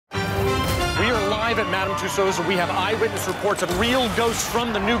live at Madame Tussauds, and we have eyewitness reports of real ghosts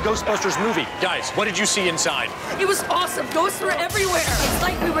from the new Ghostbusters movie. Guys, what did you see inside? It was awesome. Ghosts were everywhere. It's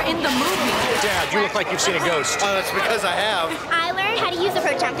like we were in the movie. Dad, you look like you've seen a ghost. Oh, that's because I have. I learned how to use a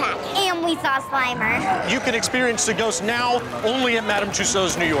proton pack, and we saw Slimer. You can experience the ghost now only at Madame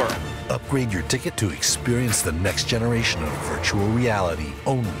Tussauds, New York. Upgrade your ticket to experience the next generation of virtual reality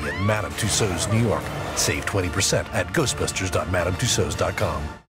only at Madame Tussauds, New York. Save 20% at ghostbusters.madametussauds.com.